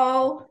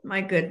 Oh,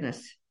 my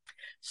goodness.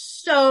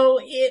 So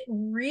it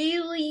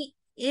really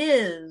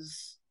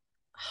is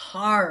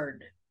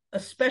hard,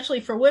 especially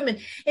for women.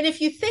 And if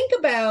you think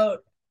about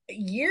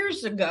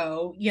years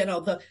ago,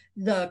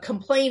 the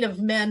complaint of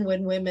men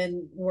when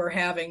women were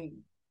having,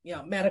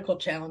 medical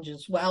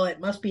challenges, well,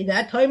 it must be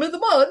that time of the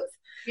month.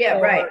 Yeah,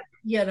 right.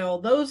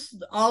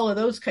 All of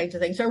those kinds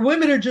of things. Our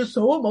women are just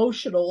so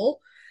emotional.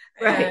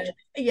 Right.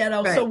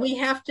 And, so we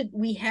have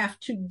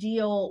to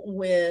deal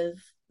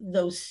with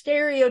those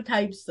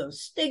stereotypes,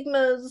 those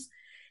stigmas.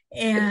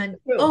 And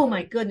oh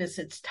my goodness,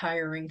 it's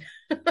tiring.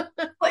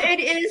 Well, it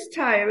is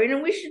tiring.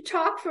 And we should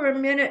talk for a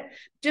minute,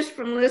 just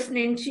from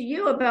listening to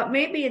you, about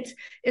maybe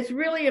it's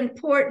really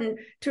important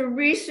to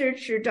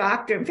research your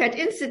doctor. In fact,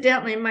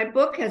 incidentally, my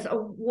book has a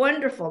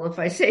wonderful, if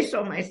I say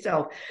so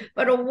myself,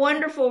 but a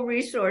wonderful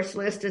resource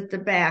list at the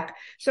back.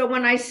 So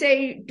when I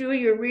say do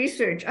your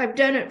research, I've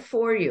done it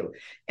for you.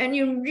 And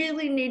you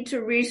really need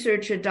to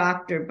research a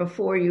doctor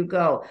before you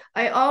go.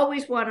 I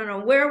always want to know,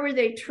 where were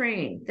they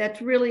trained?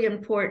 That's really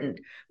important.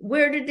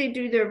 Where did they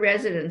do their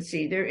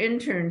residency, their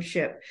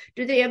internship?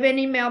 Do they have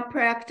any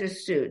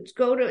malpractice suits?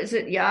 Go to, is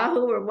it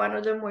Yahoo or one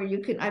of them where you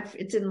can,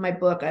 it's in my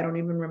book, I don't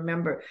even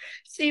remember.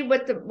 See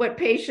what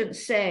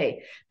patients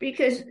say,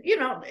 because,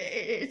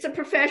 it's a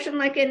profession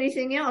like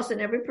anything else,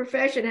 and every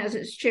profession has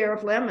its share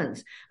of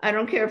lemons. I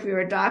don't care if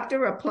you're a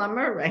doctor, a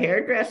plumber, a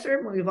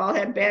hairdresser. We've all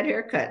had bad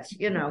haircuts,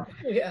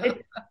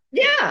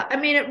 Yeah. I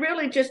mean, it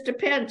really just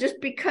depends. Just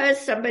because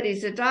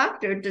somebody's a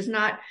doctor does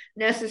not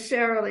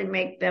necessarily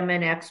make them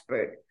an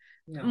expert.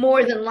 No.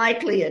 More than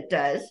likely it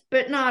does,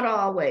 but not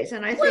always.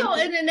 And I think,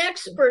 and an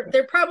expert,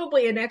 they're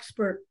probably an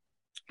expert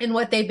in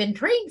what they've been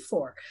trained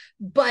for.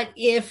 But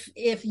if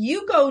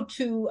you go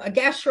to a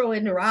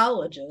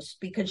gastroenterologist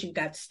because you've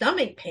got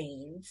stomach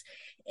pains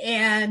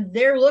and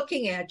they're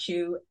looking at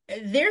you,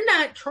 they're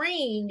not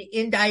trained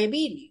in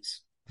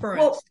diabetes.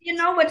 Well,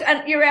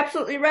 what? You're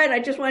absolutely right. I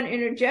just want to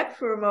interject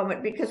for a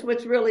moment, because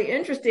what's really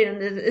interesting,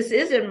 and this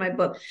is in my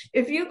book,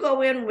 if you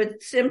go in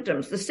with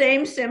symptoms, the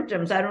same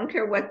symptoms, I don't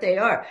care what they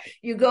are,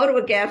 you go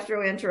to a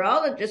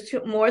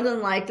gastroenterologist, more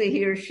than likely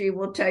he or she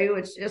will tell you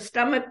it's just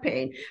stomach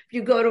pain. If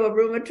you go to a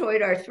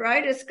rheumatoid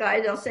arthritis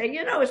guy, they'll say,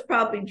 it's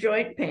probably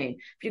joint pain.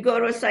 If you go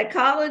to a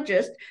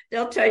psychologist,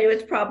 they'll tell you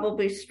it's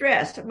probably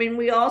stress. I mean,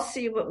 we all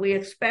see what we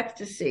expect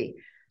to see.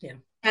 Yeah.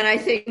 And I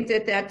think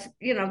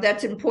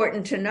that's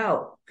important to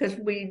know, because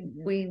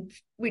we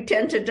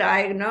tend to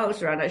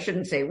diagnose, or I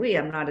shouldn't say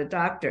I'm not a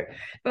doctor,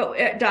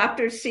 but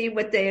doctors see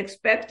what they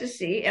expect to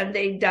see, and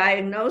they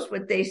diagnose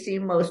what they see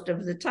most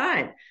of the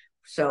time.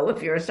 So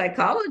if you're a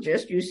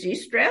psychologist, you see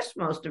stress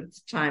most of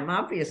the time.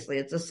 Obviously,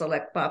 it's a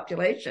select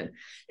population.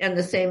 And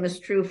the same is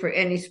true for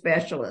any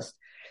specialist.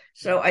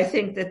 So I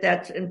think that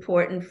that's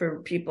important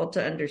for people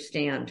to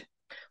understand.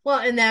 Well,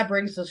 and that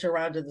brings us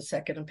around to the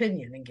second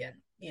opinion again.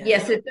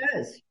 Yes, it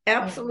does.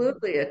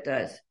 Absolutely, it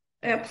does.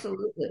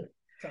 Absolutely.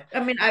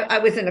 I mean, I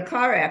was in a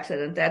car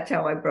accident. That's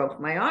how I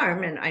broke my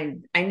arm.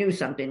 And I knew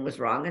something was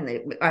wrong. And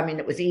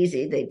it was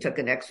easy. They took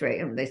an x-ray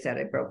and they said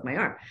I broke my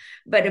arm.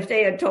 But if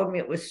they had told me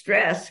it was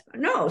stress,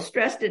 no,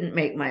 stress didn't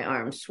make my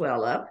arm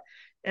swell up.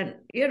 And,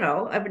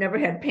 I've never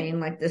had pain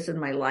like this in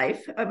my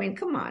life. I mean,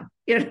 come on,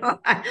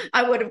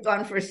 I would have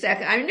gone for a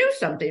second. I knew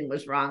something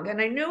was wrong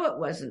and I knew it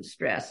wasn't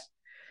stress.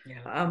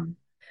 Yeah.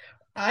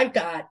 I've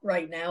got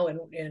right now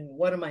in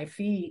one of my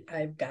feet,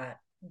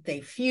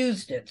 they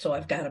fused it. So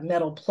I've got a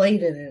metal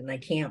plate in it and I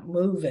can't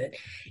move it.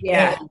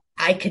 Yeah. And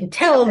I can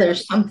tell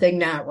there's something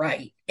not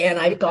right. And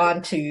I've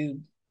gone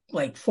to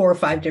like 4 or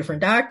 5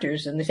 different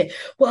doctors and they say,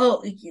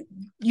 well,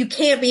 you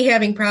can't be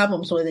having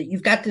problems with it.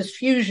 You've got this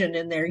fusion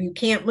in there. You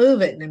can't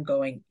move it. And I'm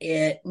going,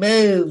 it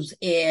moves.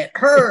 It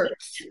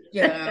hurts.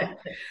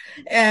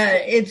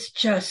 It's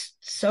just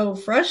so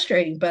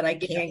frustrating, but I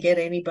can't get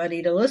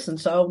anybody to listen.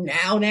 So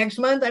now next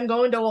month I'm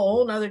going to a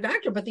whole nother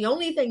doctor. But the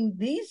only thing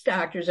these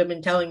doctors have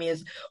been telling me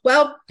is,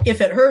 well, if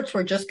it hurts,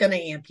 we're just going to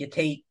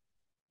amputate.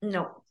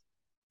 No.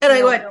 And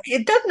I went,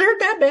 it doesn't hurt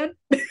that bad.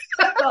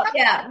 Well,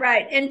 yeah,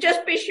 right. And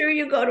just be sure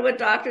you go to a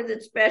doctor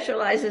that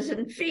specializes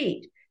in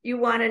feet. You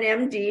want an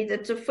MD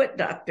that's a foot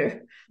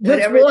doctor.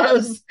 This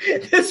was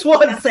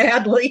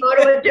sadly. Go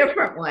to a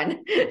different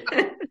one.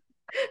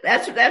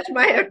 That's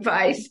my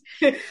advice.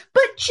 But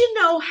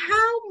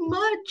how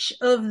much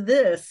of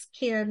this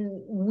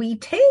can we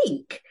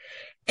take?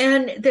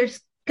 And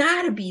there's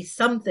got to be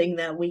something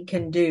that we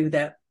can do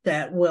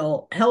that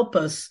will help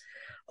us.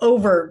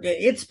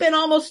 It's been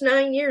almost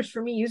 9 years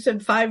for me. You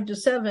said 5 to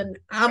 7.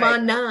 I'm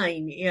on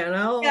 9,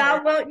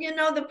 Yeah, well,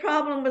 the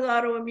problem with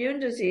autoimmune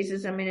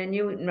diseases, I mean, and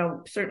you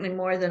know certainly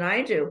more than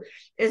I do,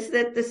 is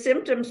that the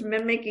symptoms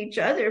mimic each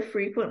other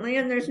frequently,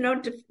 and there's no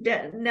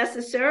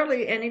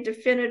necessarily any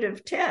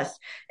definitive test.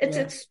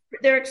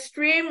 They're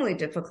extremely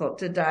difficult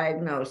to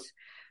diagnose.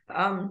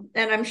 And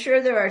I'm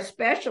sure there are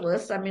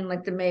specialists. I mean,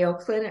 like the Mayo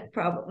Clinic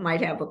probably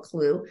might have a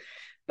clue.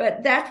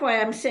 But that's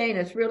why I'm saying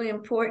it's really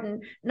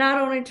important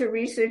not only to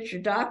research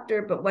your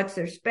doctor, but what's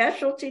their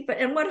specialty,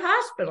 and what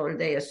hospital are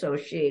they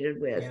associated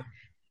with.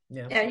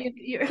 Yeah. And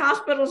your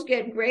hospitals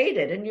get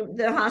graded, and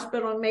the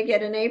hospital may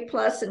get an A+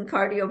 in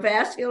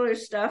cardiovascular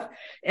stuff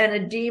and a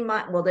D-.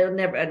 Well, they'll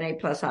never, an A+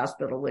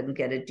 hospital wouldn't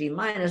get a D-,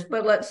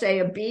 but let's say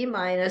a B-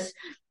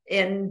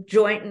 in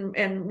joint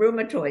and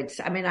rheumatoids.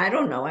 I mean, I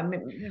don't know.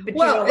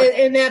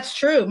 And that's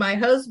true. My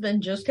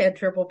husband just had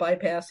triple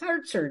bypass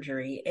heart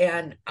surgery,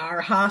 and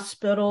our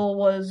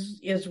hospital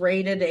is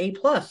rated A+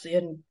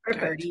 in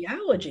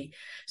cardiology.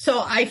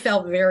 So I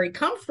felt very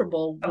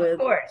comfortable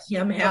with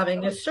him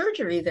having a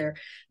surgery there.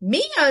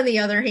 Me, on the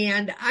other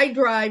hand, I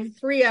drive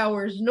 3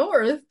 hours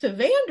north to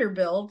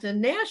Vanderbilt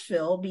in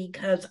Nashville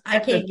because I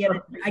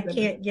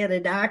can't get a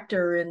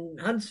doctor in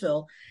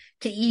Huntsville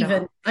to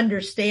even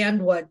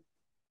understand what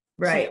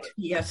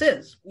yes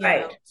is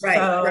right.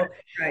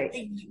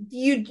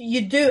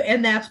 You do,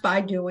 and that's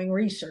by doing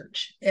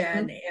research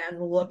and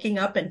looking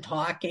up and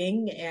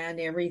talking and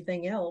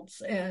everything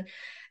else. And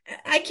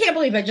I can't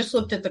believe I just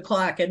looked at the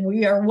clock and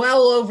we are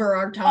well over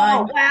our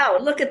time. Oh wow,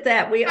 look at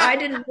that. I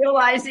didn't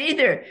realize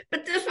either,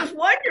 but this was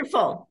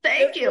wonderful.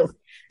 Thank you.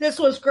 This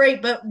was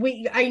great, but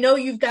I know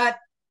you've got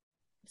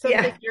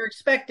something you're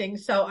expecting.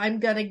 So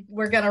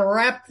we're gonna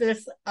wrap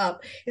this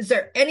up. Is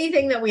there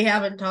anything that we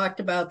haven't talked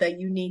about that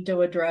you need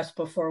to address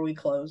before we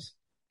close?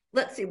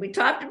 Let's see. We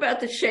talked about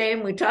the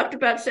shame. We talked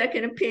about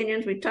second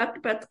opinions. We talked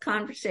about the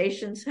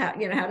conversations, how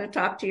to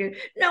talk to you.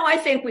 No, I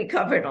think we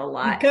covered a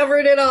lot. We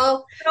covered it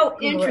all. So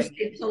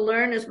interesting to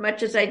learn as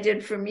much as I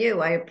did from you.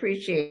 I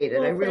appreciate it.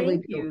 Well, I really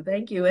do.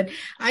 Thank you. And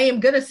I am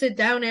going to sit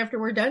down after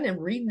we're done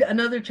and read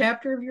another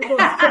chapter of your book.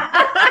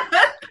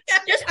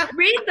 Just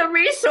read the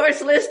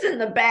resource list in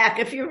the back.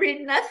 If you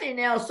read nothing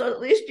else, so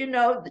at least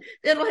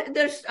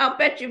I'll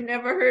bet you've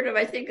never heard of,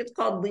 I think it's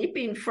called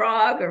Leaping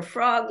Frog or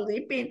Frog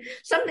Leaping,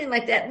 something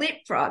like that,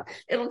 Leapfrog.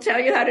 It'll tell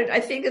you I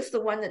think it's the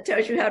one that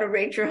tells you how to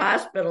rate your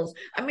hospitals.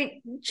 I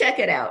mean, check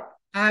it out.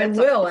 I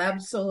will,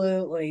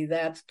 absolutely.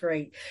 That's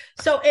great.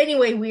 So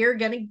anyway, we are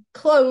going to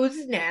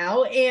close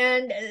now.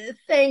 And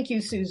thank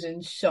you,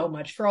 Susan, so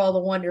much for all the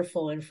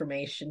wonderful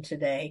information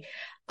today.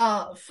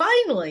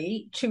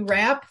 Finally, to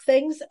wrap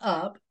things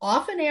up,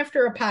 often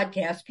after a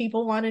podcast,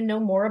 people want to know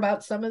more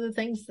about some of the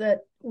things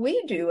that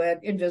we do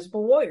at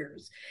Invisible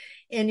Warriors.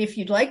 And if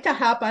you'd like to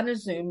hop on a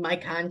Zoom, my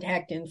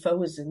contact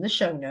info is in the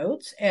show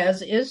notes,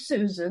 as is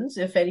Susan's.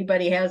 If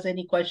anybody has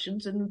any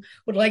questions and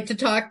would like to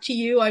talk to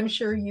you, I'm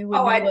sure you would.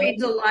 Oh, I'd be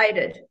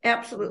delighted.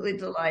 Absolutely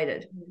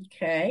delighted.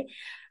 Okay.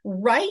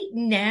 Right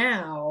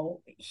now,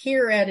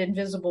 here at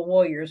Invisible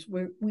Warriors,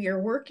 we are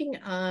working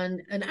on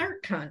an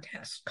art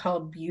contest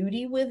called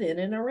Beauty Within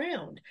and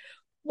Around.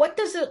 What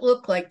does it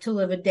look like to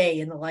live a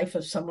day in the life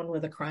of someone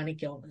with a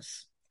chronic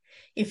illness?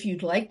 If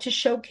you'd like to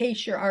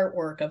showcase your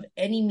artwork of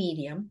any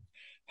medium,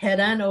 head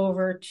on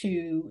over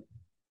to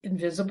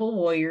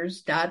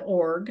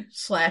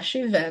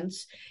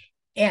invisiblewarriors.org/events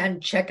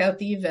and check out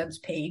the events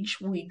page.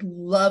 We'd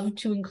love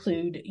to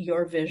include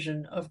your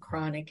vision of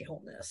chronic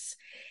illness.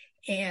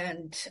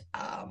 And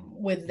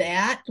with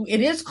that, it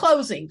is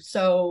closing,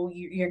 so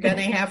you're going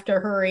to have to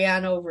hurry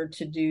on over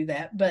to do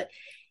that. But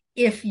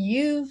if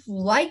you've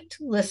liked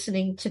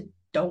listening to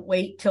Don't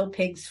Wait Till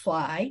Pigs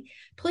Fly,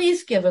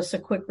 please give us a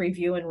quick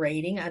review and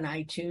rating on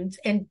iTunes.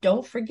 And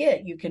don't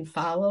forget, you can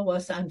follow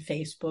us on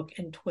Facebook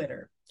and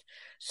Twitter.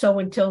 So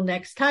until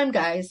next time,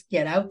 guys,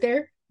 get out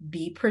there,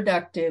 be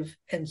productive,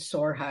 and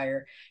soar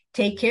higher.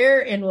 Take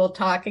care, and we'll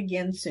talk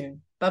again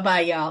soon.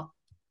 Bye-bye, y'all.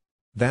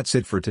 That's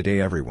it for today,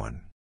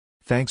 everyone.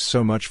 Thanks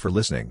so much for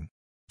listening.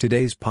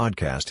 Today's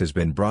podcast has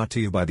been brought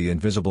to you by the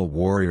Invisible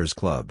Warriors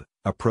Club,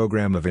 a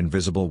program of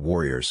Invisible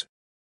Warriors.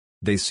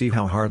 They see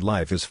how hard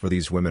life is for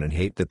these women and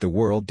hate that the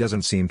world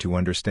doesn't seem to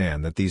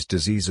understand that these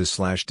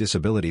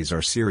diseases/disabilities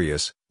are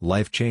serious,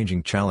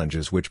 life-changing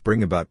challenges which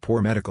bring about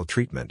poor medical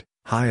treatment,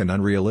 high and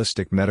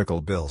unrealistic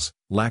medical bills,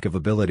 lack of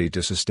ability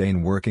to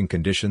sustain working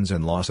conditions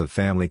and loss of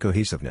family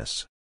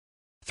cohesiveness.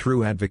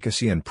 Through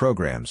advocacy and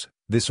programs,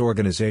 this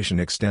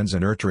organization extends a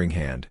nurturing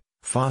hand,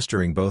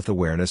 fostering both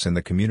awareness in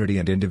the community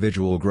and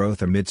individual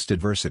growth amidst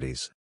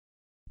adversities.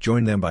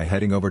 Join them by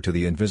heading over to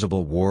the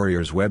Invisible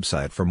Warriors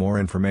website for more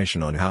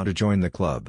information on how to join the club.